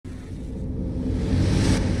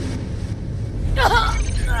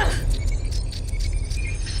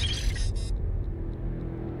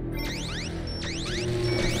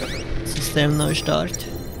Systemneustart.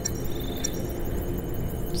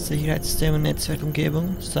 Sicherheitssystem und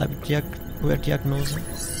Netzwerkumgebung. Cyberware-Diagnose.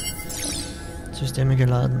 Systeme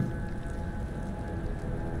geladen.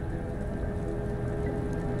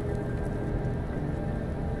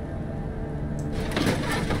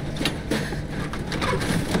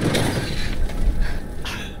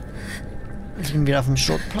 Sind wir auf dem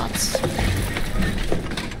Schrottplatz?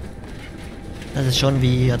 Das ist schon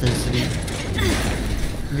wie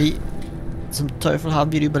zum Teufel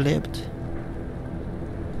haben wir überlebt.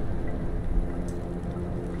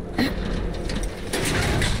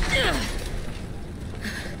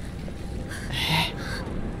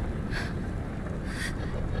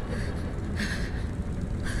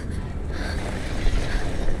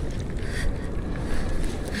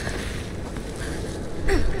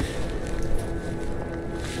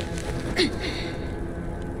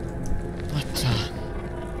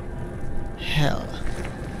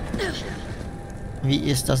 Wie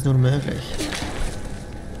ist das nun möglich?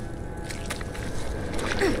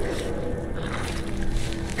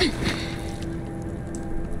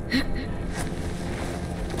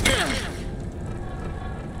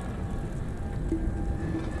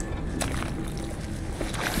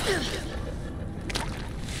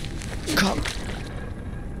 Komm.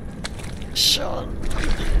 Schon.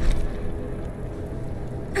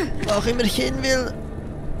 Wo auch immer ich hin will.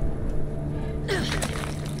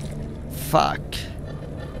 Fuck.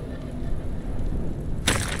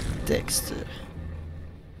 Dexter.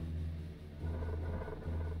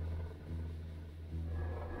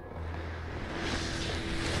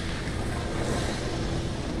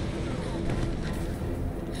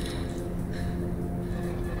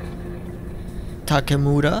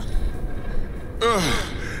 Takemura.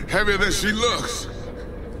 Heavier than she looks.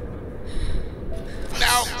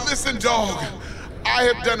 Now, listen, dog. I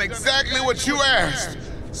have done exactly what you asked.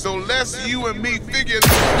 So let's you and me figure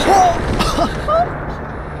this out.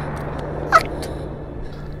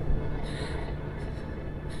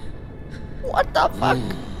 What the fuck?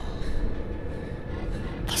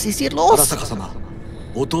 Was ist hier los? 荒坂様、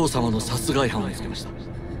お父様の殺害犯を見つけました。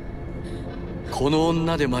この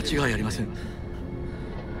女で間違いありません。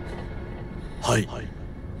はい。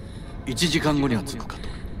1時間後には着くかと。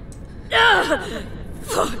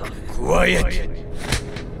Quiet.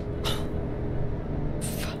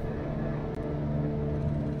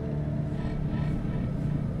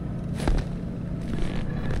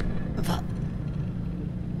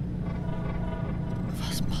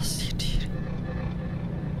 Was passiert hier?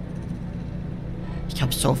 Ich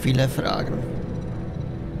habe so viele Fragen.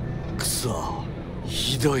 くそ、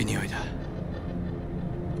ひどい匂いだ。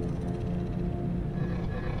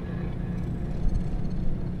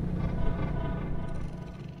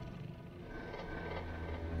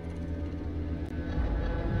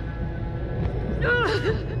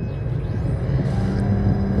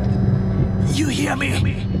You hear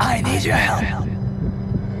me? I need your help.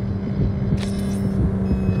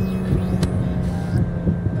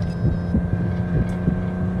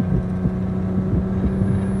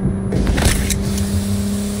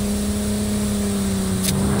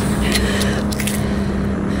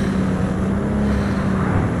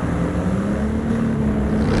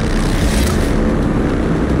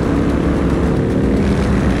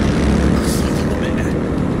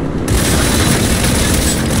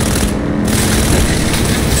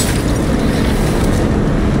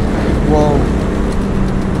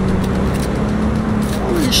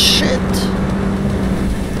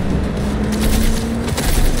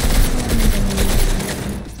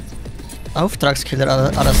 Auftragskiller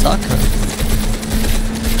Arasaka.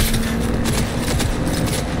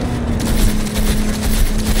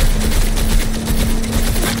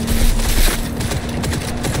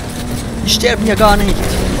 Die sterben ja gar nicht.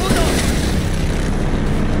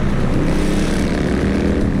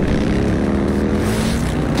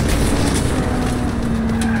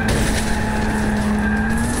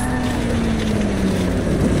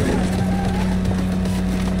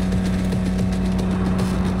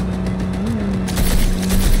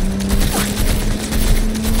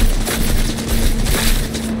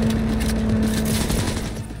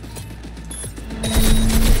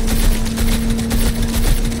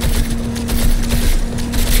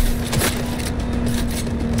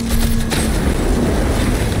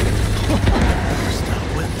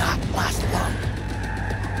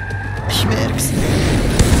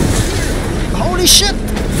 Holy shit!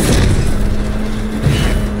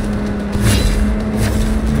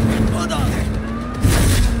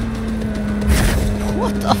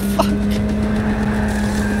 What the fuck?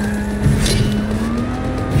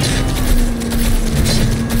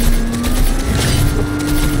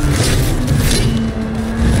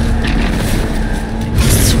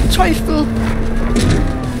 Teufel!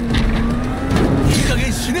 いい加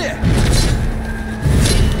減死ね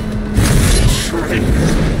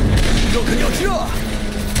地獄に落ちろ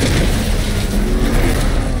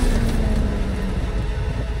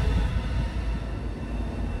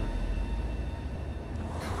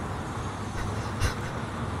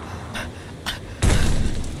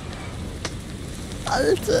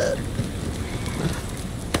Alter!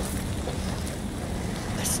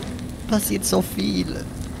 Es passiert so viel.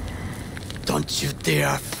 Don't you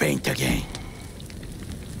dare faint again.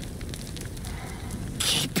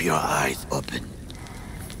 Keep your eyes open.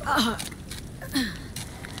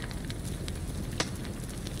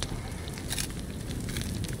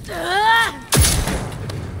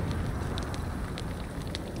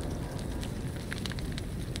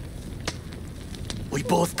 We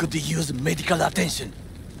both could use medical attention.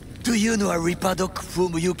 Do you know a Reaper doc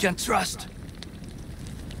whom you can trust?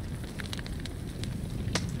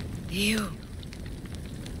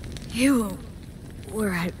 You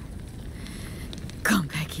were at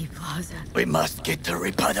Konpeki Plaza. We must get to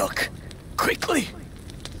Reaper doc. Quickly!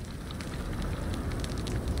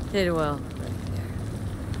 Did well.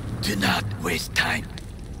 Do not waste time.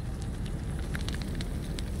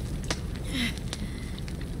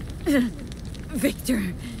 Victor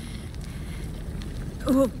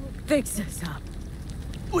will fix us up.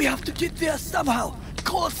 We have to get there somehow.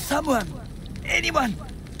 Call someone. Anyone.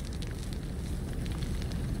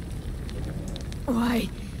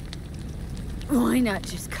 Why not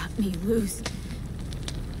just cut me loose?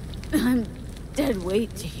 I'm dead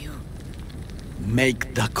weight to you.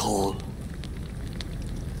 Make the call.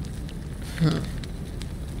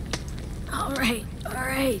 All right.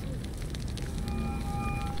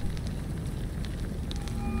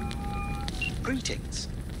 Greetings.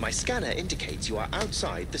 My scanner indicates you are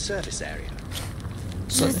outside the service area.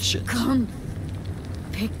 Just come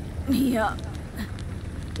pick me up.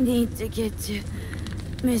 Need to get to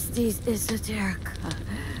Misty's Esoterica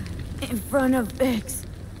in front of Bix.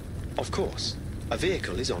 Of course. A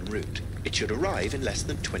vehicle is en route. It should arrive in less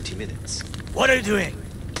than 20 minutes. What are you doing?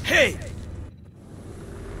 Hey!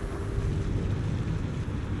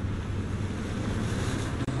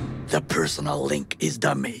 The personal link is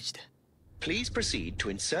damaged. Please proceed to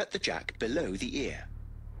insert the jack below the ear,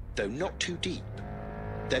 though not too deep.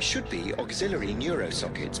 There should be auxiliary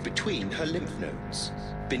neurosockets between her lymph nodes,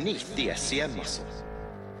 beneath the SCM muscle.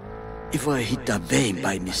 If I hit a vein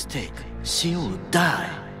by mistake, she will die.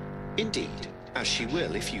 Indeed, as she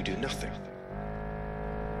will if you do nothing.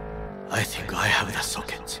 I think I have the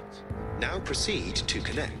socket. Now proceed to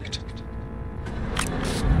connect.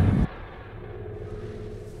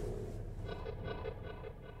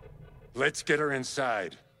 Let's get her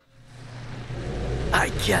inside. I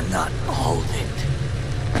cannot hold it.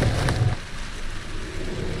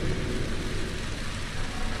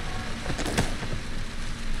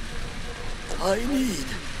 I need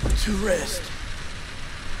to rest.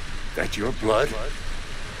 That your blood?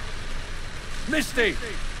 Misty!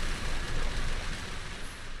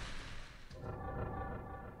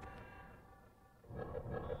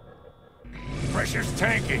 Pressure's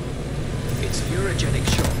tanking. It's neurogenic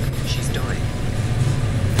shock. She's dying.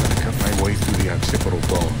 Cut my way through the occipital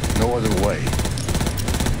bone. No other way.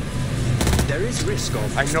 There is risk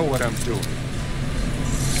of... I know what I'm doing.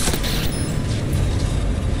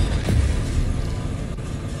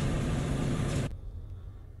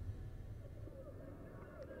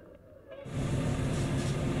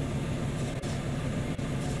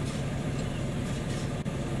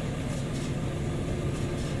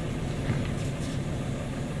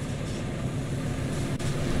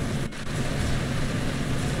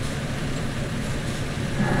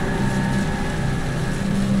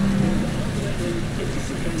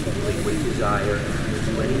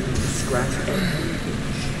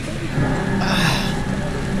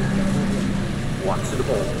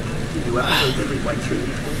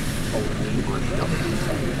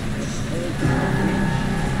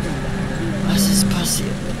 Was ist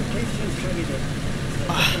passiert?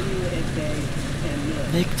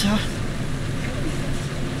 Victor?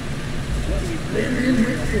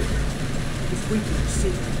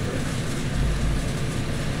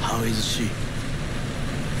 How is she?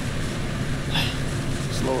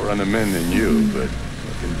 Slower on the mend than you, but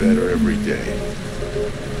looking better every day.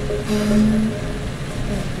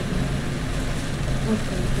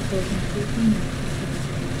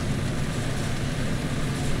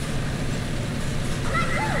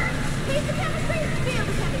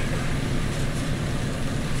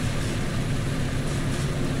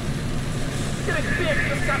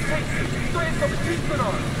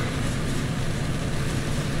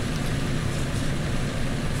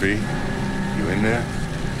 V, you in there?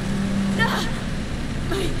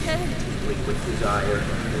 My head. Liquid desire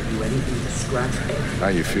will do anything to scratch every How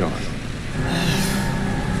you feeling?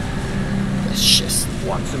 It's just...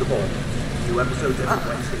 once in a ball. New episodes every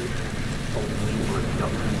Wednesday. Only on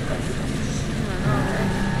Government Presidents.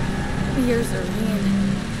 The ears are ringing.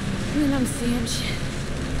 And then I'm seeing shit.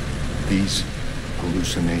 These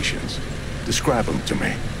hallucinations. Describe them to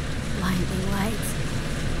me. Blinding lights.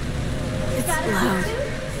 It's loud.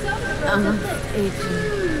 I'm on stage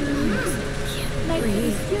and I can't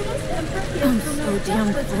breathe. I'm so damn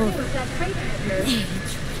full of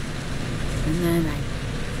rage. And then I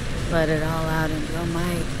let it all out into a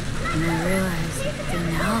mic, and I realized that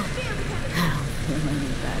now I don't feel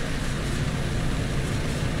any better.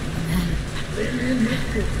 And then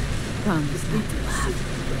I promised not to laugh.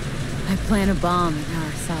 I plant a bomb in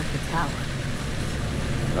our soccer tower.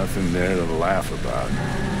 Nothing there to laugh about.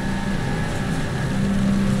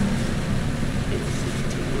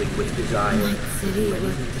 Liquid desire. Night City was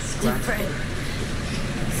different.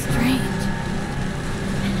 Strange.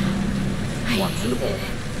 I hated it.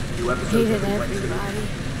 Hated everybody.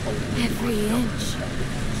 Every inch.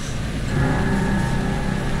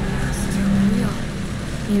 Surreal.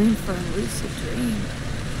 Even for a lucid dream.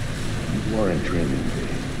 You weren't dreaming, V.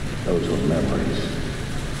 Those were memories.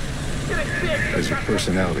 There's a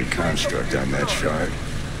personality construct on that shard.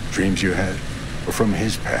 Dreams you had were from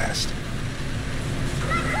his past.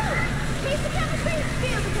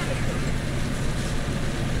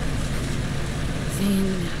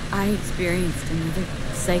 Saying I experienced another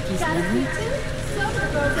psyche's memory?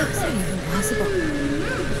 How's that even possible?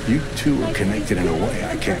 You two are connected in a way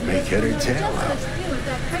I can't make head or tail out.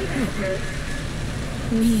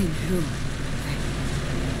 Me and who?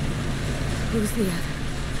 Who's the other?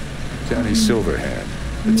 Johnny Silverhand,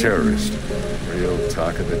 the terrorist. Real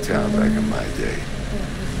talk of the town back in my day.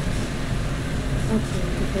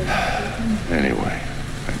 Anyway,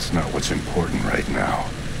 that's not what's important right now.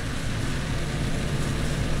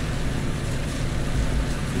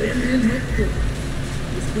 Never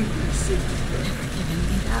given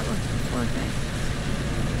me that look before, babe.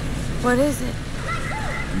 What is it?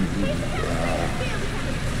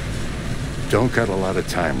 Don't got a lot of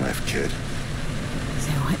time left, kid.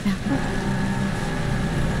 Say what now?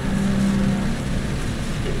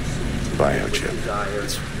 Biochip.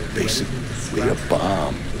 It's basically a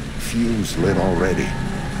bomb. Fuse lit already. You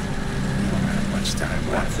don't have much time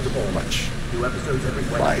left. Much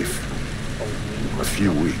life. A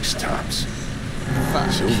few weeks, tops.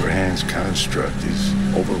 Silverhand's construct is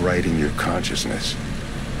overriding your consciousness,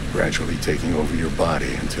 gradually taking over your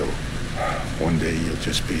body until one day you'll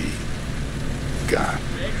just be gone.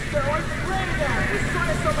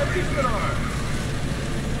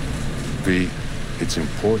 V, it's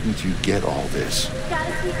important you get all this.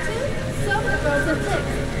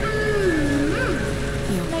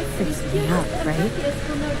 You'll fix me up, right?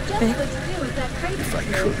 If I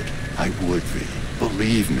could, I would, V.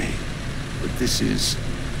 Believe me. But it's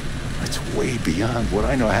way beyond what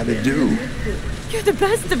I know how to do. You're the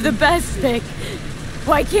best of the best, Vic.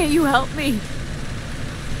 Why can't you help me?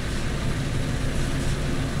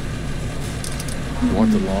 You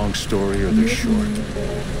want the long story or the short?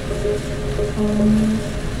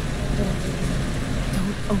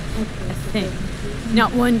 Don't open a thing.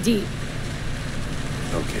 Not one deep.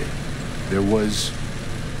 Okay. There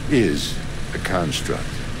is a construct.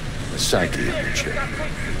 A psyche on the chip.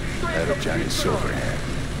 That of Johnny Silverhand.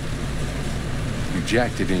 You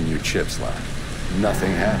jacked it in your chip slot.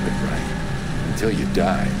 Nothing happened, right? Until you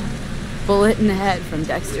died. Bullet in the head from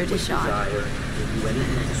Dexter Deshawn. How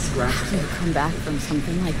do you come back from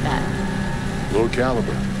something like that? Low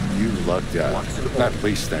caliber. You lucked out. Not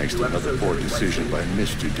least thanks to another poor decision by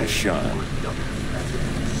Mr. Deshawn.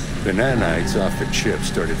 The nanites off the chip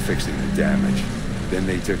started fixing the damage. Then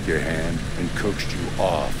they took your hand and coaxed you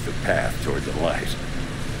off the path toward the light.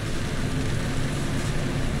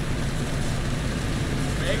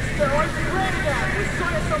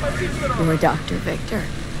 You're Dr. Victor,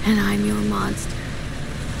 and I'm your monster.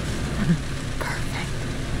 Perfect.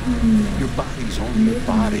 Your body's only a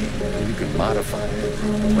body. You can modify it,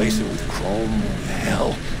 replace it with chrome.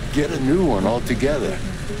 Hell, get a new one altogether.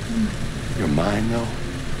 Your mind, though?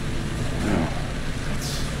 No.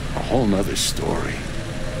 A whole nother story.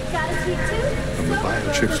 From the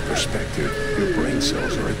biochip's perspective, your brain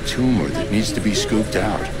cells are a tumor that needs to be scooped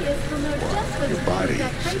out. While your body's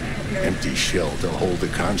an empty shell to hold the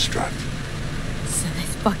construct. So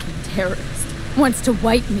this fucking terrorist wants to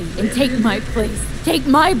wipe me and take my place. Take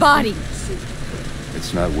my body.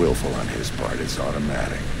 It's not willful on his part, it's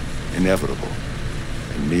automatic. Inevitable.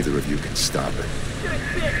 and neither of you can stop it.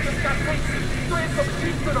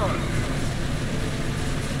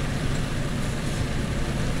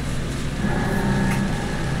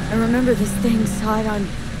 I remember this thing, saw it on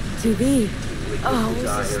TV. Oh, it was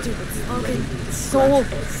a stupid slogan. Soul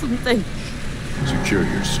something. Secure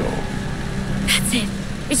your soul. That's it.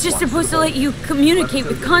 It's just supposed to let you communicate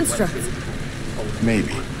with constructs.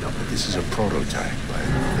 Maybe, but this is a prototype by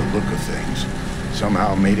the look of things.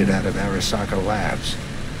 Somehow made it out of Arasaka Labs.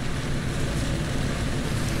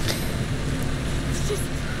 Just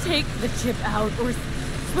take the chip out or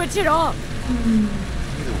switch it off.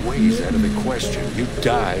 Either way is out of the question. You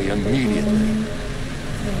die immediately.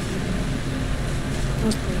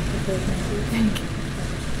 Thank you.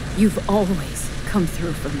 You've always come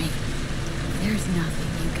through for me. There's nothing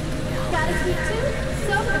you can do now.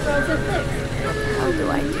 How do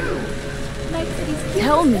I do?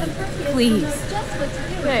 Tell me, please.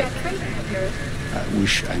 Vic. I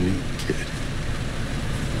wish I knew, kid.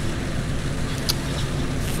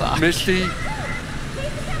 Fuck. Misty?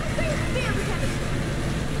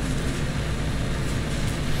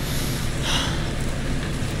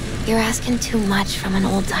 You're asking too much from an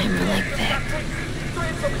old-timer like Vic.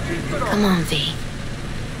 Come on, V.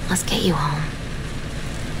 Let's get you home.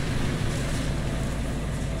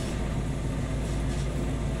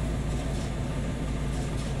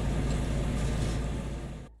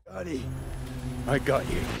 I got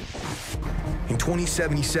you. In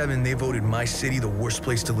 2077, they voted my city the worst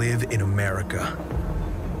place to live in America.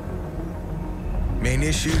 Main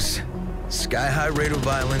issues, sky-high rate of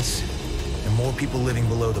violence, and more people living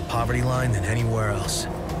below the poverty line than anywhere else.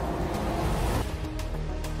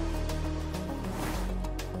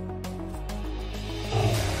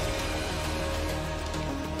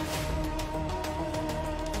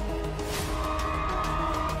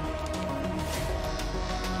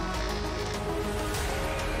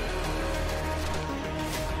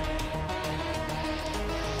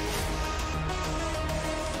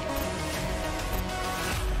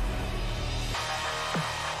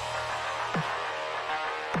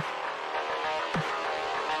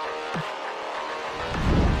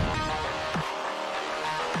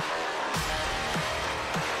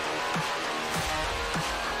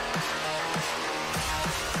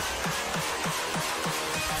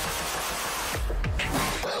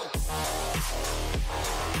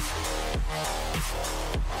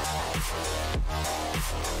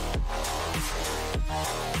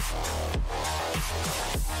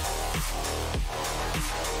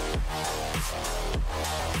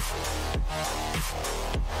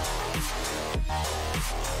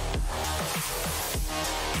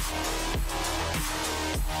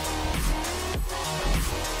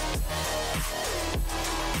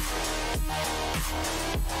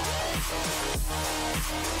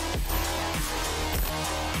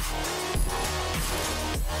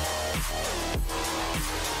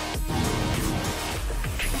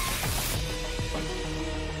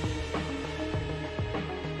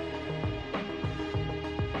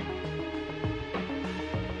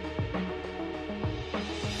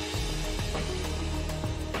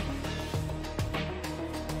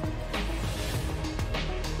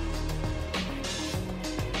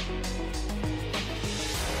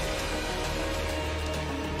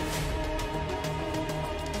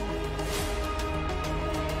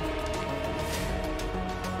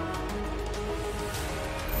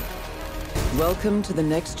 Welcome to the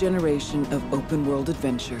next generation of open-world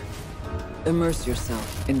adventure. Immerse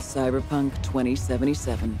yourself in Cyberpunk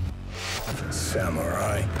 2077.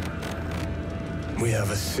 Samurai. We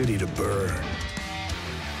have a city to burn.